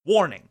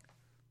Warning: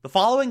 the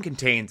following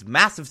contains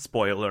massive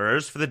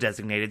spoilers for the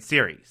designated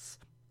series.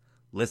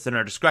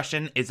 Listener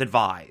discretion is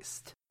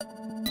advised.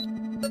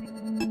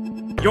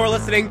 You're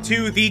listening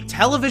to the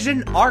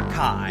Television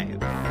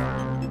Archive,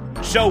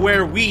 a show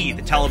where we,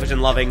 the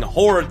television-loving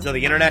hordes of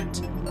the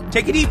internet,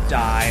 take a deep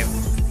dive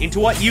into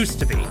what used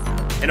to be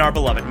in our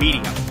beloved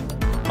medium.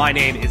 My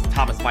name is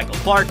Thomas Michael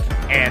Clark,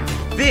 and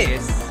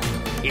this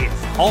is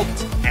Halt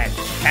and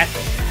Catch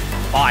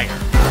Fire.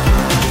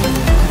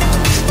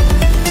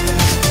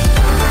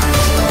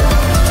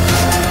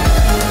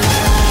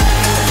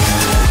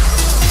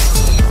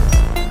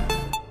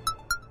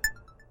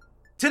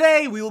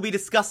 Today, we will be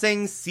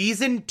discussing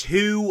Season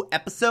 2,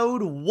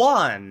 Episode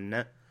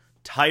 1,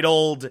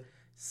 titled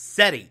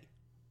SETI.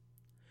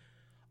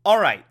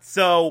 Alright,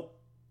 so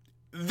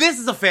this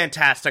is a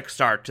fantastic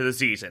start to the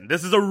season.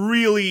 This is a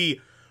really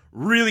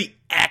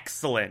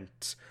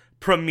excellent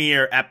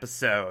premiere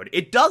episode.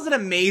 It does an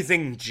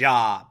amazing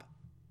job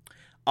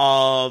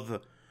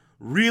of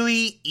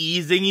really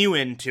easing you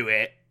into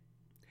it,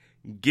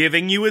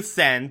 giving you a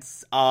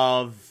sense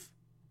of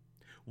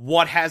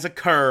what has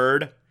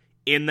occurred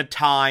in the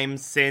time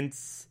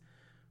since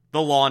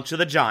the launch of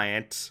the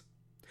Giant,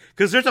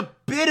 because there's a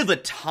bit of a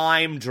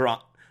time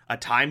jump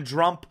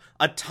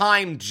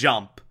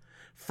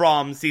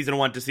from Season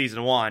 1 to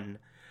Season 1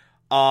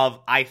 of,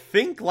 I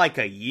think, like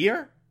a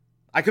year?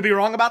 I could be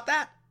wrong about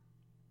that.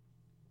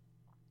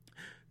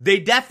 They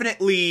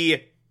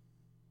definitely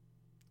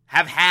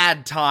have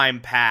had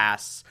time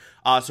pass,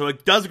 so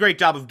it does a great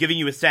job of giving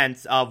you a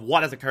sense of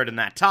what has occurred in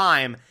that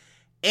time,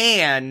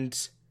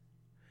 and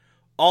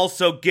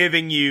also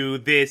giving you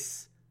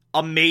this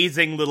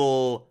amazing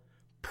little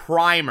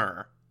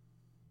primer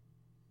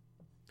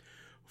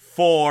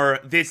for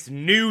this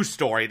new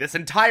story, this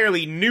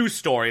entirely new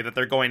story that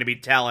they're going to be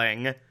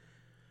telling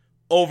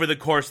over the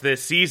course of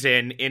this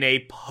season in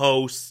a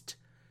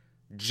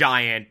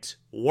post-Giant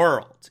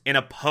world, in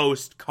a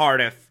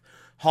post-Cardiff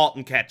Halt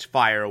and Catch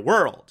Fire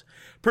world,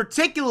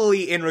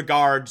 particularly in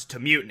regards to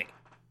mutiny.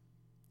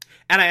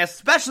 And I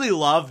especially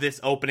love this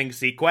opening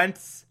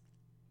sequence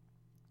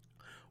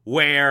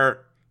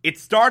where it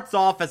starts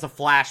off as a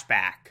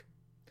flashback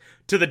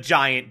to the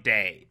Giant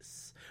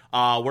days,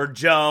 where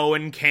Joe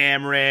and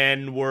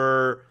Cameron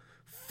were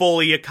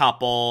fully a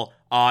couple.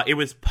 It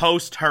was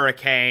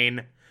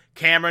post-Hurricane.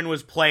 Cameron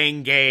was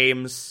playing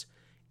games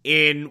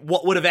in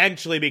what would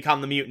eventually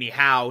become the Mutiny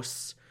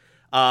House.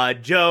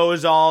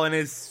 Joe's all in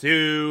his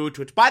suit,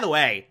 which, by the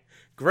way,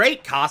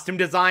 great costume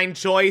design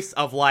choice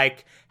of,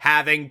 like,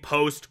 having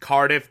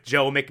post-Cardiff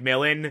Joe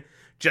McMillan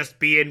just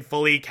be in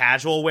fully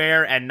casual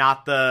wear and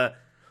not the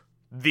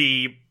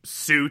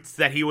suits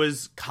that he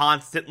was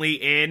constantly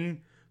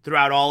in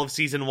throughout all of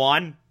Season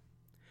 1.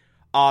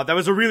 That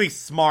was a really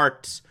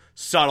smart,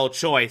 subtle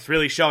choice,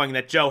 really showing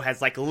that Joe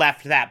has, like,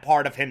 left that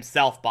part of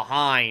himself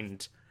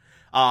behind.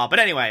 But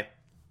anyway,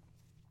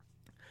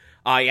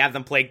 you have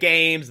them play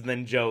games, and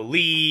then Joe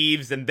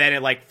leaves, and then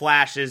it, like,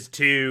 flashes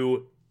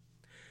to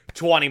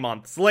 20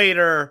 months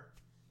later,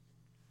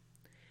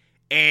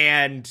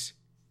 and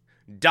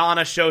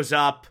Donna shows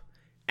up,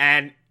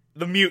 and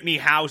the Mutiny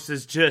House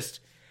is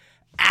just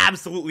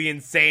absolutely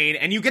insane,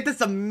 and you get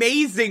this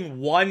amazing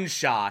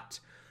one-shot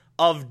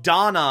of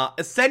Donna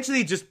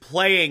essentially just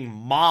playing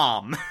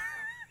mom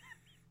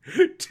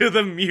to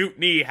the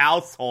Mutiny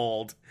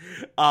household,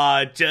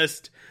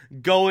 just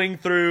going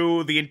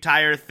through the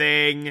entire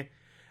thing,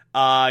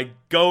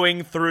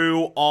 going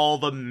through all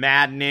the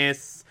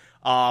madness,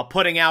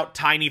 putting out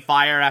tiny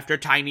fire after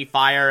tiny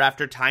fire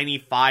after tiny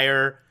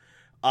fire.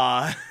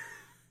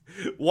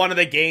 One of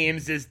the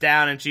games is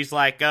down and she's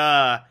like,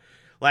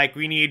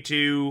 we need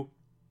to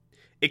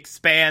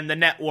expand the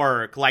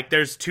network, like,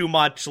 there's too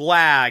much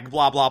lag,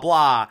 blah, blah,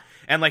 blah.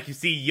 And, like, you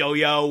see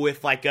Yo-Yo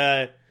with, like,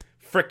 a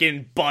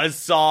freaking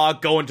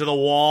buzzsaw going to the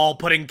wall,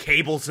 putting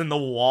cables in the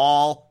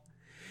wall.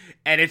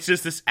 And it's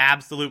just this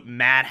absolute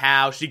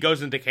madhouse. She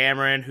goes into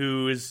Cameron,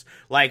 who's,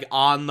 like,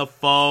 on the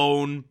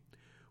phone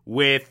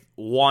with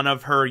one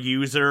of her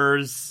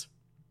users,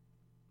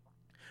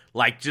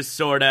 like, just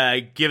sort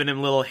of giving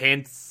him little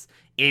hints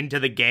into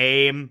the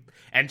game,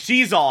 and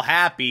she's all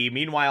happy.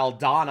 Meanwhile,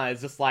 Donna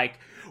is just like,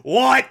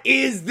 what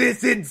is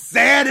this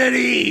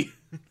insanity?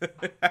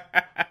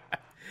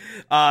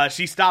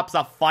 She stops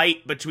a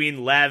fight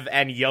between Lev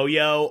and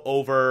Yo-Yo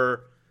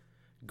over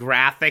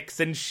graphics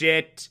and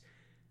shit.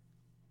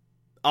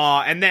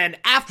 And then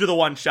after the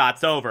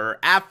one-shot's over,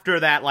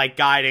 after that, like,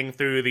 guiding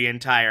through the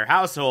entire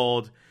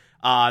household,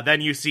 then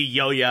you see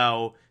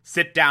Yo-Yo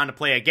sit down to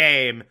play a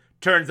game,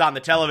 turns on the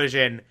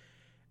television,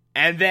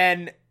 and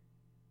then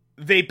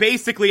they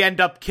basically end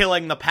up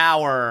killing the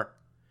power,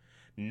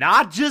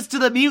 not just to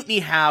the Mutiny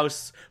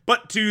House,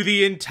 but to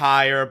the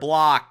entire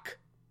block.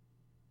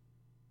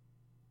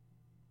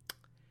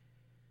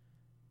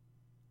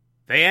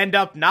 They end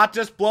up not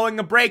just blowing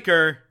a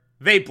breaker,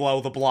 they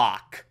blow the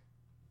block.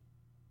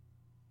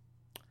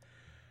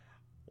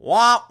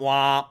 Womp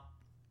womp.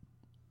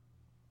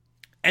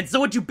 And so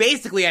what you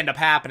basically end up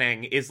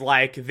happening is,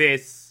 like,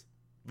 this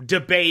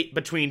debate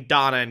between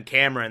Donna and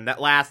Cameron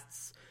that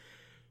lasts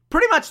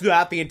pretty much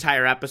throughout the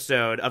entire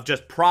episode of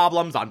just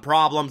problems on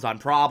problems on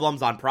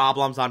problems on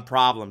problems on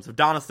problems of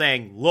Donna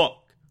saying, look,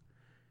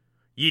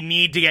 you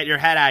need to get your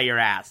head out of your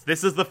ass.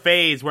 This is the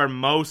phase where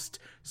most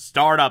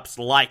startups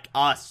like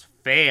us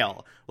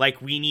fail.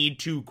 Like, we need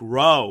to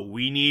grow.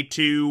 We need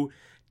to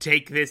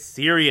take this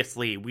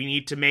seriously. We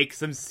need to make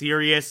some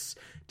serious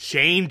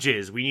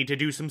changes. We need to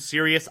do some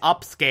serious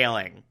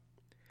upscaling.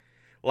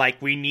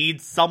 Like, we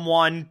need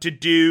someone to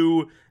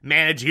do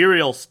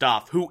managerial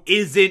stuff who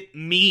isn't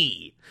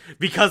me.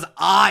 Because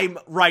I'm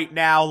right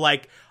now,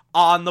 like,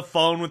 on the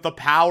phone with the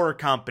power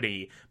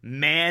company,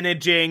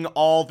 managing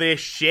all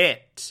this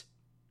shit.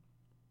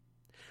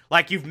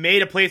 Like, you've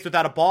made a place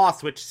without a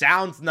boss, which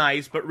sounds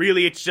nice, but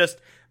really it's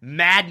just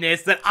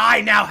madness that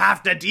I now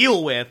have to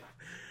deal with.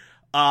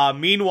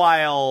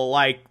 Meanwhile,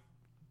 like,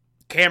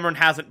 Cameron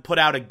hasn't put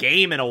out a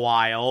game in a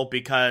while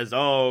because,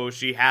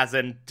 she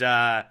hasn't,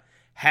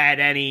 had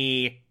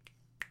any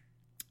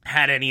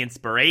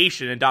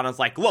inspiration. And Donna's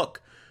like,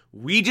 look,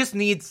 we just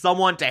need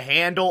someone to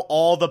handle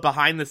all the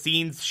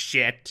behind-the-scenes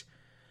shit.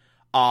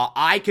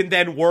 I can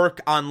then work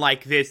on,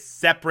 like, this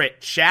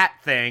separate chat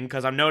thing,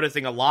 because I'm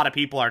noticing a lot of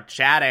people are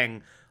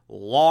chatting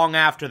long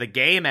after the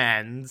game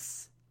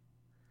ends.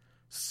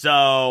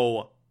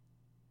 So,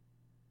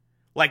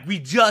 like, we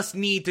just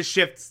need to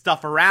shift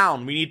stuff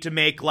around. We need to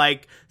make,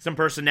 like, some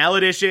personnel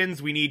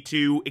additions. We need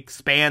to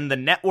expand the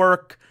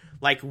network.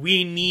 Like,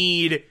 we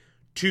need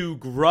to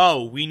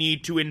grow. We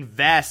need to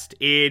invest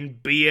in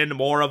being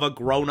more of a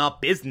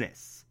grown-up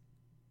business.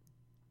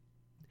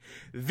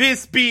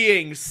 This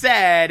being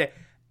said,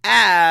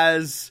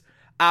 as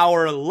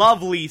our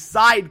lovely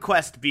side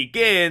quest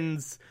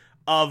begins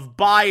of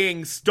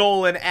buying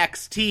stolen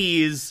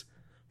XTs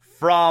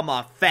from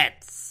a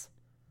fence.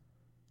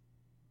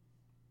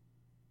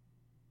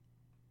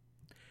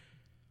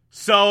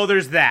 So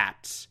there's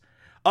that.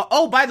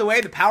 By the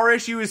way, the power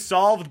issue is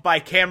solved by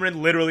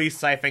Cameron literally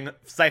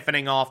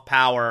siphoning off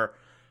power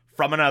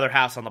from another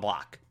house on the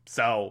block.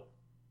 So,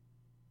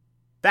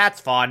 that's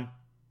fun.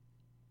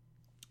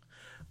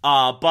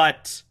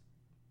 But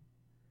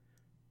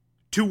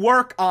to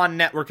work on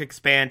network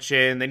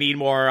expansion, they need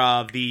more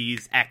of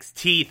these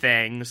XT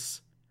things.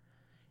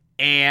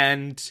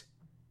 And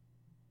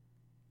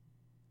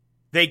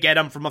they get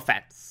them from a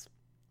fence.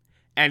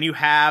 And you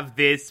have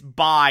this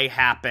buy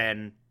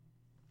happen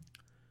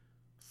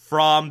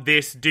from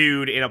this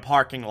dude in a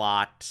parking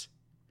lot,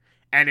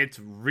 and it's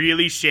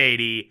really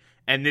shady,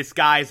 and this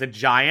guy's a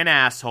giant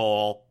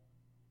asshole,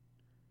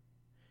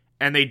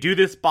 and they do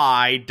this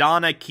buy.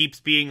 Donna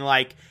keeps being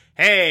like,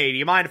 hey, do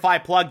you mind if I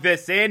plug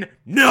this in?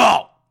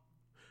 No!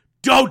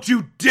 Don't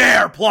you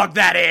dare plug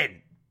that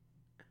in!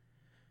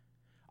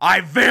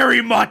 I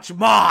very much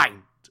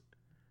mind!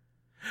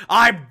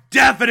 I'm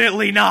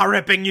definitely not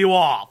ripping you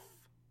off!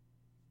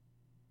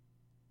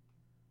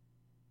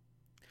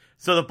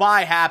 So the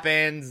buy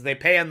happens, they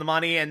pay him the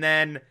money, and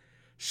then,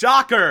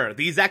 shocker,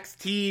 these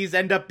XTs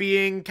end up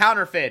being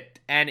counterfeit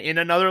and in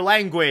another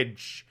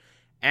language,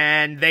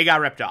 and they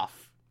got ripped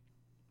off.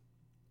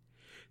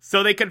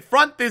 So they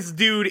confront this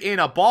dude in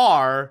a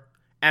bar,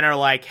 and are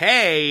like,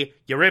 hey,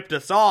 you ripped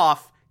us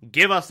off,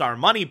 give us our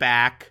money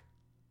back.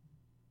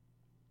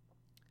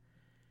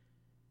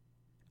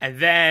 And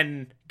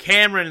then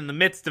Cameron, in the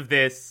midst of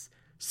this,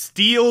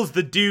 steals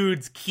the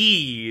dude's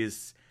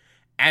keys,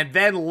 and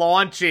then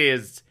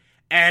launches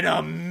an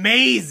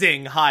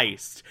amazing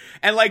heist.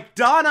 And, like,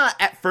 Donna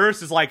at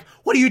first is like,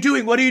 what are you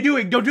doing? What are you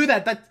doing? Don't do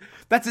that.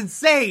 That's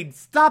insane.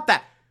 Stop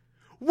that.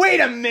 Wait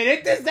a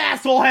minute. This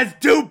asshole has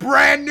 2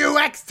 brand new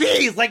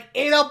XTs, like,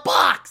 in a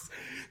box.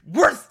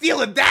 We're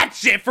stealing that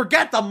shit.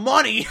 Forget the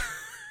money.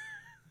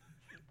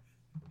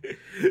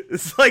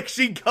 It's like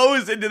she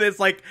goes into this,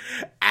 like,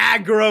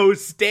 aggro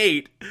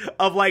state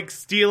of, like,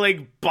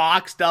 stealing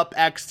boxed up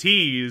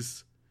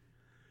XTs.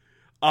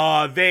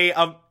 They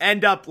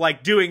end up,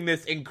 like, doing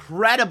this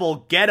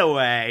incredible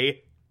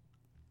getaway.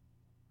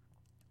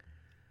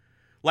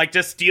 Like,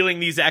 just stealing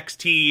these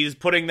XTs,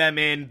 putting them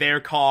in their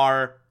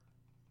car,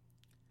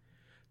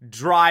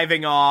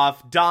 driving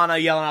off, Donna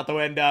yelling out the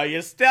window,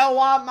 you still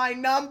want my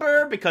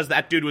number? Because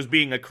that dude was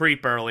being a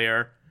creep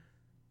earlier.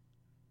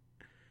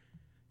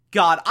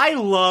 God, I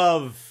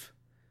love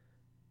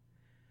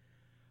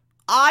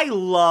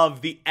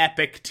the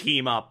epic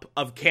team-up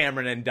of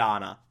Cameron and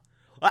Donna.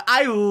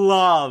 I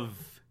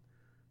love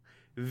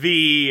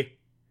the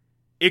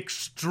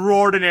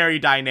extraordinary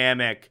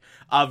dynamic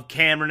of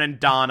Cameron and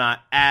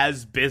Donna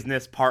as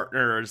business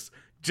partners,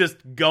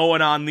 just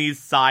going on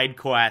these side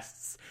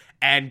quests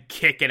and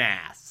kicking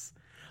ass.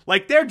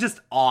 Like, they're just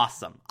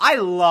awesome. I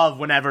love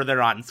whenever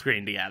they're on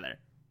screen together.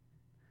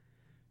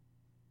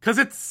 'Cause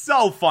it's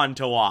so fun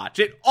to watch.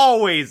 It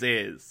always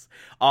is.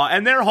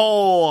 And their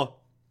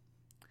whole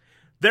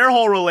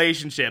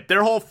relationship,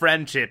 their whole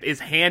friendship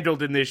is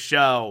handled in this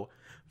show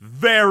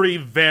very,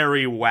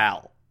 very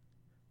well.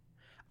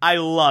 I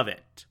love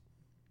it.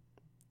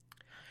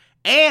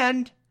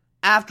 And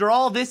after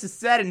all this is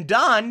said and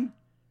done,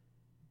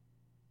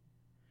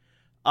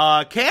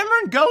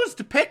 Cameron goes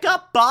to pick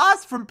up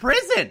Boz from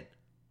prison.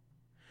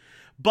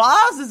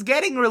 Boz is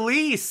getting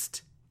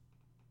released.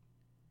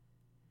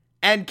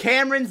 And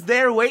Cameron's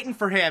there waiting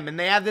for him, and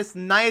they have this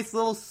nice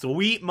little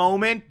sweet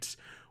moment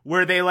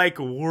where they, like,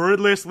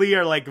 wordlessly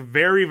are, like,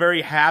 very,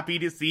 very happy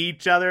to see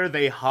each other.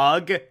 They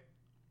hug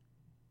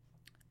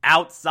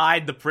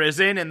outside the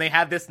prison, and they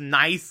have this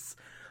nice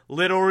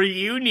little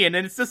reunion,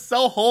 and it's just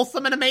so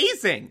wholesome and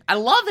amazing. I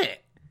love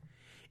it.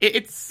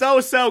 It's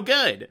so, so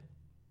good.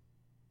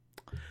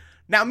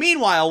 Now,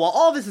 meanwhile, while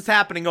all this is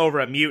happening over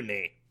at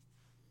Mutiny,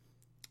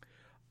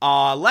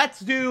 let's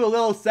do a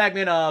little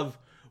segment of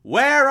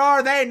Where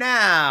Are They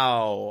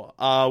Now?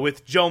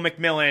 With Joe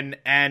McMillan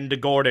and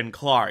Gordon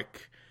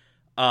Clark.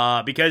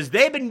 Because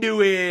they've been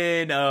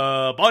doing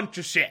a bunch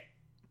of shit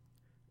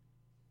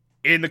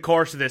in the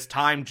course of this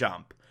time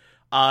jump.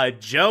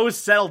 Joe's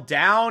settled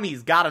down.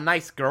 He's got a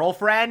nice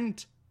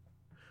girlfriend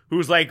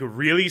who's, like,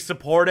 really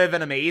supportive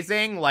and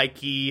amazing. Like,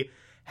 he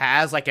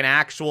has, like, an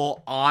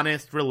actual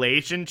honest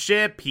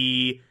relationship.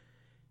 He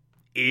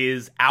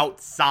is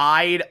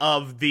outside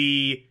of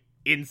the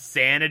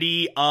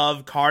insanity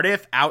of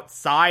Cardiff,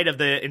 outside of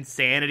the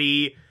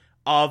insanity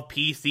of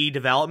PC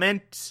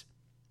development.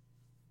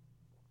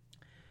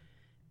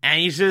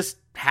 And he's just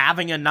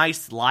having a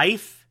nice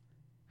life.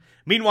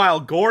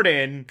 Meanwhile,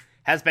 Gordon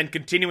has been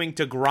continuing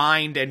to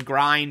grind and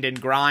grind and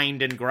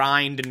grind and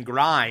grind and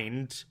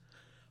grind.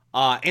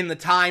 In the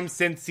time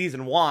since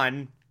Season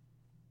 1,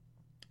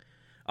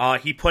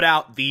 he put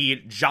out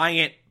the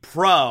Giant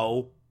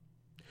Pro,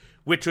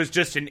 which was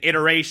just an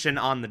iteration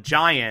on the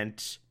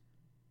Giant.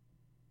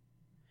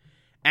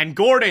 And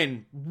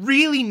Gordon,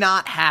 really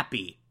not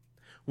happy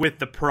with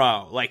the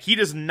Pro. Like, he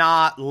does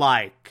not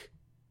like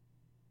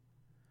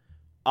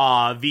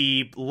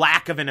the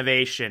lack of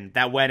innovation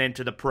that went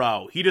into the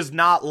Pro. He does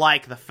not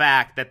like the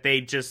fact that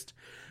they just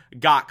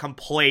got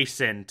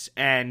complacent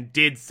and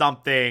did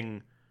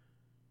something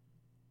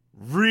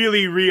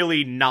really,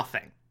 really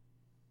nothing.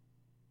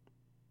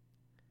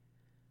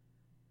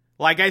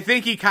 Like, I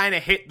think he kind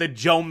of hit the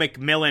Joe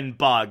McMillan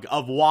bug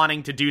of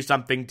wanting to do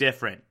something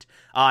different.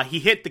 He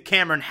hit the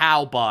Cameron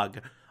Howe bug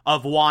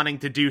of wanting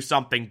to do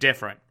something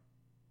different.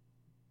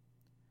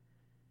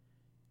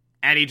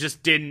 And he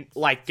just didn't,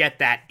 like, get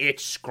that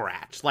itch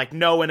scratched. Like,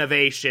 no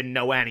innovation,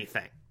 no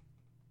anything.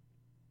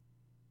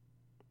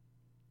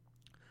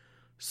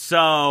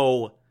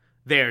 So,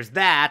 there's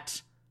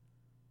that.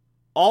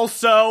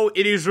 Also,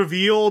 it is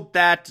revealed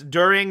that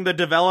during the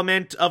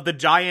development of the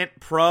Giant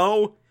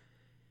Pro,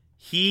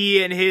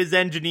 he and his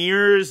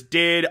engineers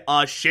did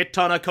a shit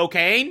ton of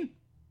cocaine.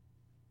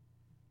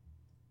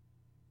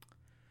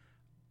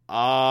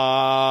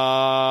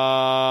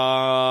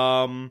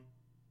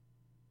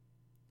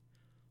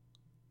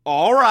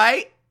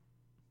 Alright.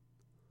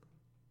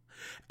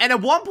 And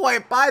at one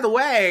point, by the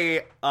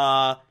way,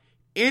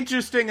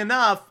 interesting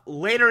enough,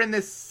 later in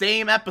this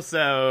same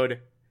episode,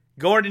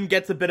 Gordon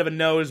gets a bit of a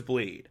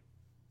nosebleed.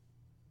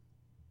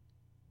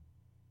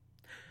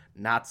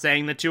 Not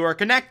saying the two are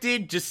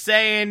connected, just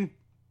saying,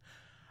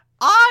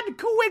 odd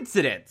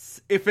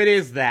coincidence, if it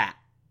is that.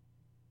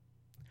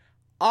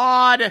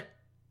 Odd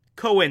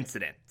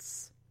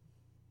coincidence.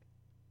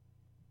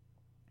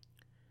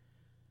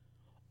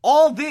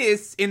 All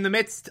this in the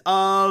midst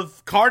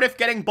of Cardiff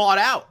getting bought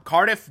out,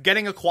 Cardiff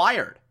getting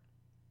acquired.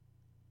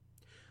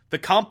 The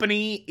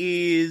company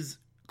is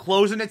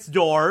closing its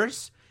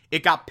doors.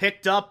 It got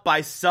picked up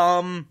by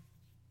some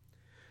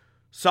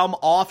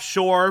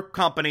offshore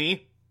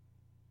company.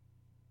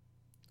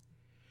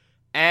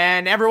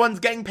 And everyone's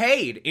getting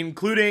paid,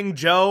 including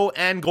Joe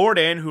and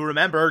Gordon, who,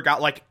 remember,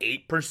 got like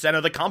 8%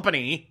 of the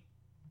company.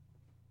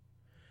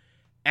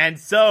 And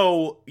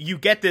so you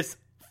get this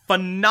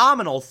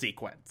phenomenal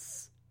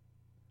sequence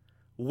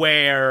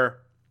where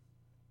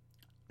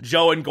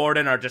Joe and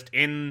Gordon are just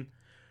in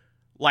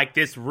like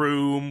this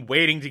room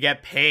waiting to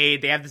get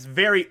paid. They have this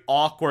very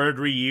awkward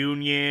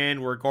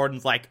reunion where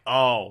Gordon's like,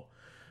 oh,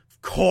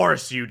 of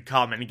course you'd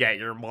come and get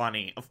your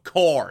money. Of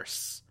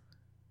course.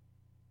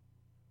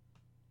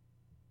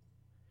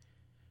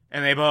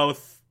 And they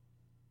both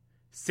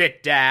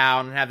sit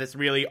down and have this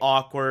really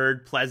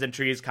awkward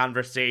pleasantries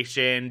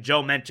conversation.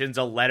 Joe mentions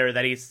a letter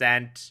that he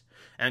sent,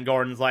 and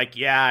Gordon's like,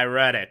 yeah, I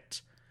read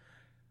it.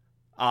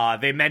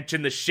 They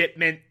mention the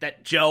shipment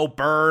that Joe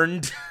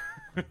burned,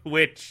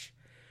 which,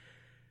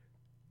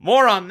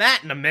 more on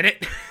that in a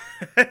minute.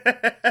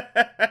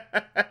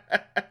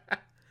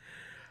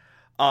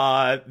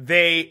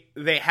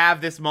 They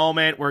have this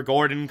moment where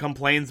Gordon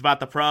complains about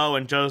the Pro,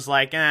 and Joe's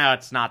like,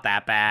 it's not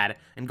that bad.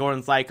 And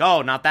Gordon's like,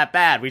 oh, not that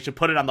bad. We should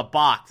put it on the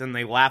box. And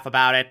they laugh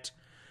about it.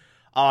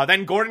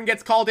 Then Gordon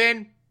gets called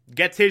in,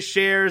 gets his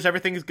shares,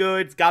 everything's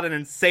good. He's got an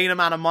insane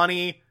amount of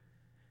money.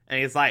 And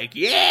he's like,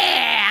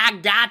 yeah, I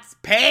got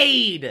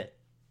paid.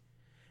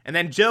 And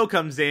then Joe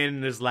comes in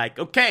and is like,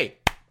 okay,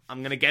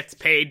 I'm gonna get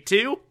paid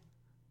too.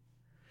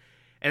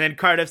 And then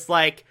Cardiff's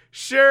like,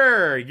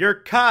 sure, you're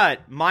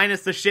cut,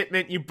 minus the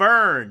shipment you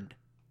burned.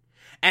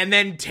 And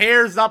then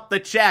tears up the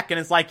check and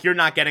is like, you're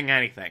not getting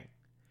anything.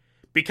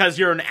 Because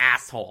you're an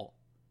asshole.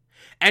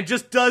 And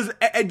just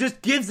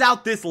gives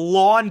out this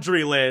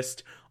laundry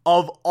list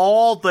of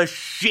all the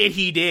shit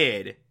he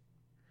did.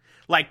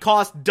 Like,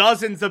 cost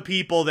dozens of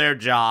people their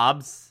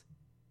jobs,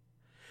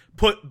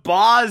 put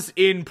Boz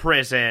in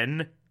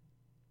prison,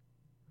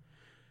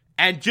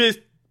 and just,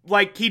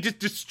 like, he just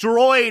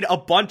destroyed a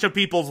bunch of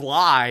people's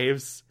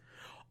lives,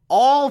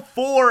 all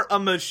for a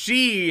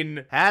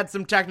machine. Had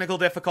some technical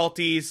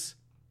difficulties.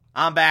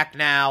 I'm back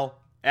now.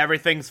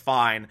 Everything's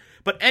fine.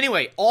 But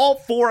anyway, all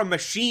for a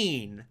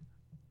machine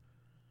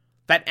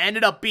that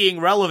ended up being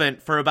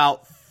relevant for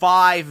about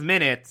 5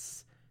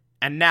 minutes,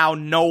 and now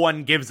no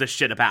one gives a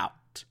shit about.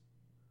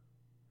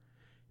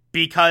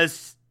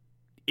 Because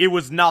it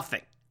was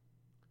nothing.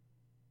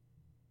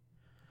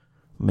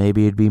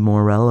 Maybe it'd be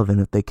more relevant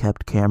if they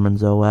kept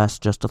Cameron's OS,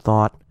 just a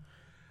thought.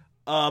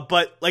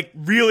 But, like,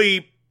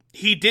 really,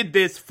 he did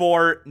this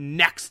for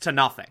next to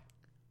nothing.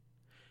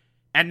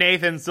 And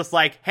Nathan's just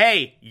like,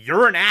 hey,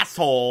 you're an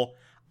asshole.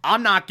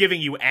 I'm not giving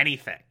you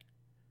anything.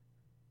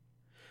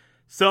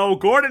 So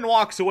Gordon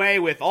walks away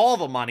with all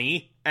the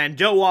money, and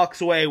Joe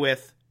walks away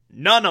with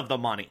none of the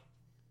money.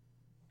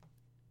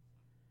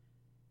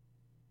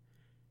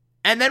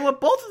 And then what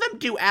both of them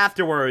do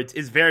afterwards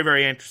is very,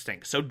 very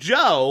interesting. So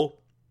Joe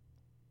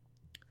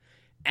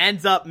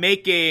ends up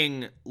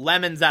making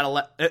lemonade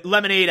out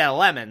of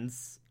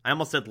lemons. I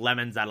almost said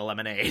lemons out of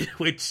lemonade,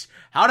 which,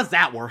 how does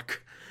that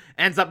work?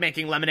 Ends up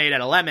making lemonade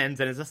out of lemons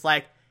and is just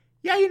like,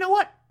 yeah, you know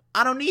what?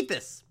 I don't need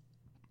this.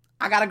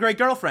 I got a great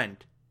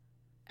girlfriend.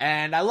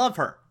 And I love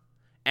her.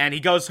 And he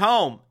goes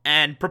home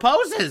and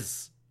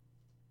proposes.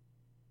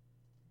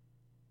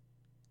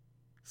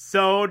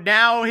 So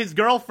now his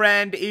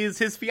girlfriend is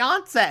his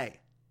fiancé.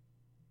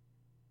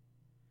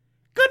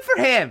 Good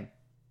for him.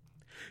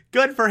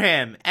 Good for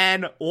him.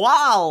 And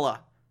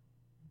while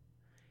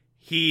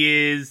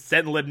he is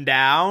settling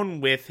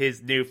down with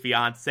his new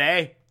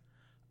fiancé,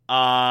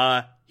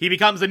 he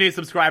becomes a new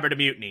subscriber to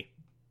Mutiny.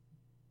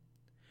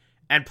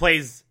 And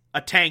plays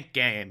a tank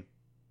game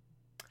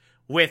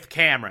with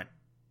Cameron.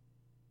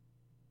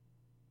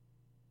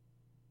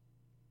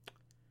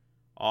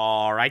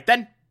 Alright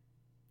then.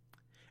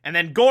 And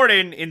then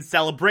Gordon, in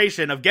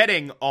celebration of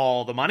getting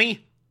all the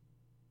money,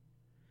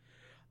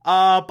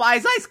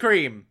 buys ice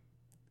cream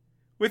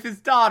with his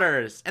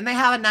daughters. And they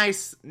have a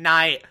nice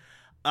night.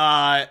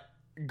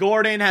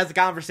 Gordon has a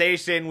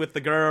conversation with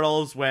the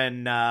girls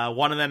when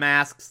one of them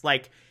asks,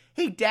 like,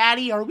 hey,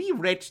 Daddy, are we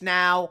rich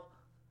now?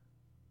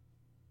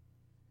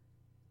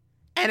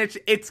 And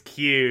it's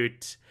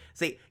cute.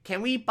 Say,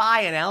 can we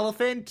buy an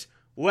elephant?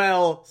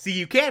 Well, see,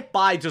 you can't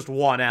buy just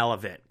one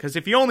elephant, because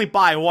if you only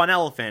buy one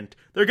elephant,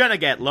 they're gonna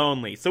get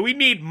lonely, so we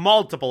need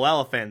multiple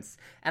elephants,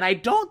 and I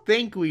don't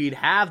think we'd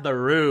have the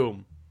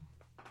room.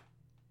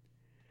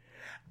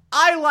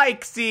 I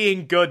like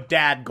seeing good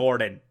Dad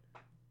Gordon.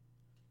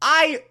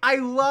 I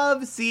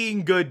love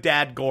seeing good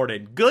Dad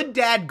Gordon. Good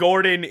Dad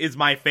Gordon is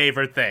my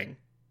favorite thing.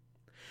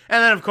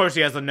 And then, of course,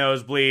 he has a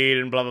nosebleed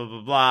and blah, blah,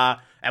 blah, blah.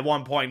 At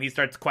one point, he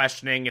starts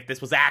questioning if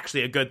this was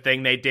actually a good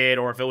thing they did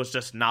or if it was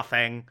just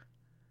nothing.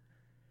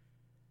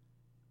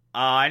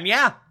 And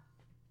yeah,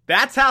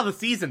 that's how the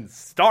season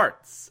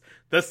starts.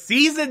 The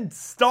season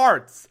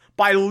starts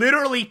by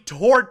literally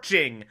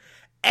torching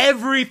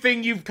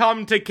everything you've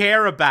come to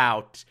care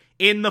about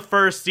in the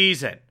first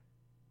season.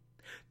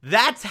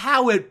 That's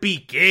how it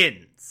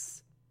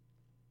begins.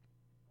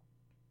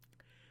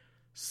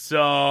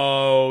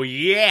 So,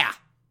 yeah.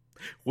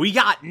 We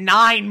got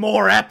 9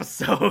 more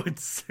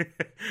episodes.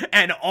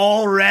 And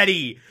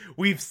already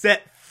we've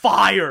set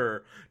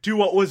fire to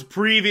what was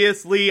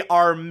previously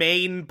our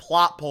main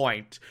plot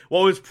point.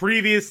 What was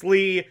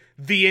previously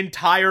the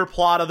entire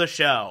plot of the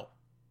show.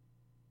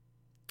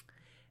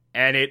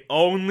 And it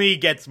only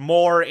gets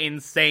more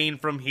insane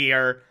from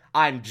here.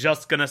 I'm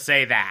just gonna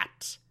say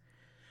that.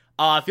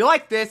 If you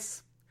like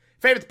this,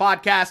 favorite the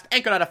podcast,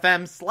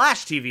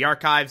 anchor.fm/TV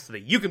archives, so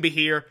that you can be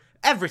here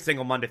every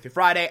single Monday through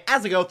Friday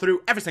as I go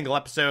through every single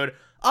episode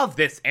of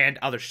this and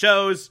other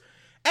shows.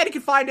 And you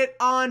can find it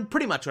on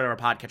pretty much whatever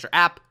podcatcher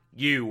app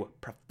you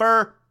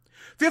prefer.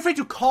 Feel free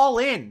to call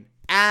in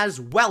as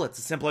well. It's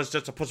as simple as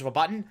just a push of a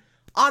button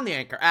on the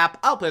Anchor app.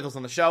 I'll play those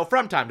on the show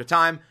from time to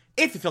time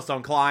if you feel so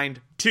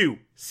inclined to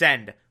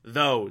send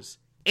those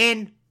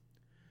in.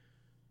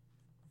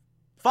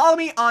 Follow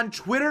me on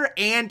Twitter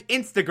and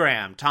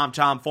Instagram,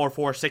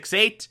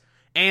 TomTom4468,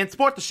 and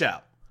support the show.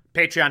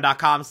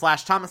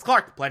 Patreon.com/Thomas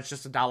Clark. Pledge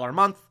just $1 a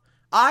month.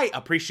 I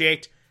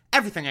appreciate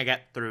everything I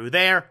get through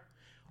there.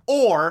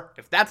 Or,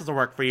 if that doesn't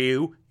work for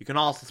you, you can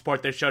also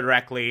support this show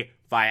directly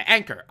via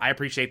Anchor. I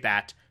appreciate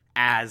that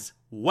as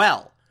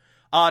well.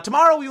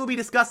 Tomorrow we will be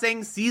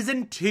discussing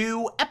Season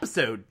 2,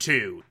 Episode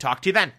 2. Talk to you then.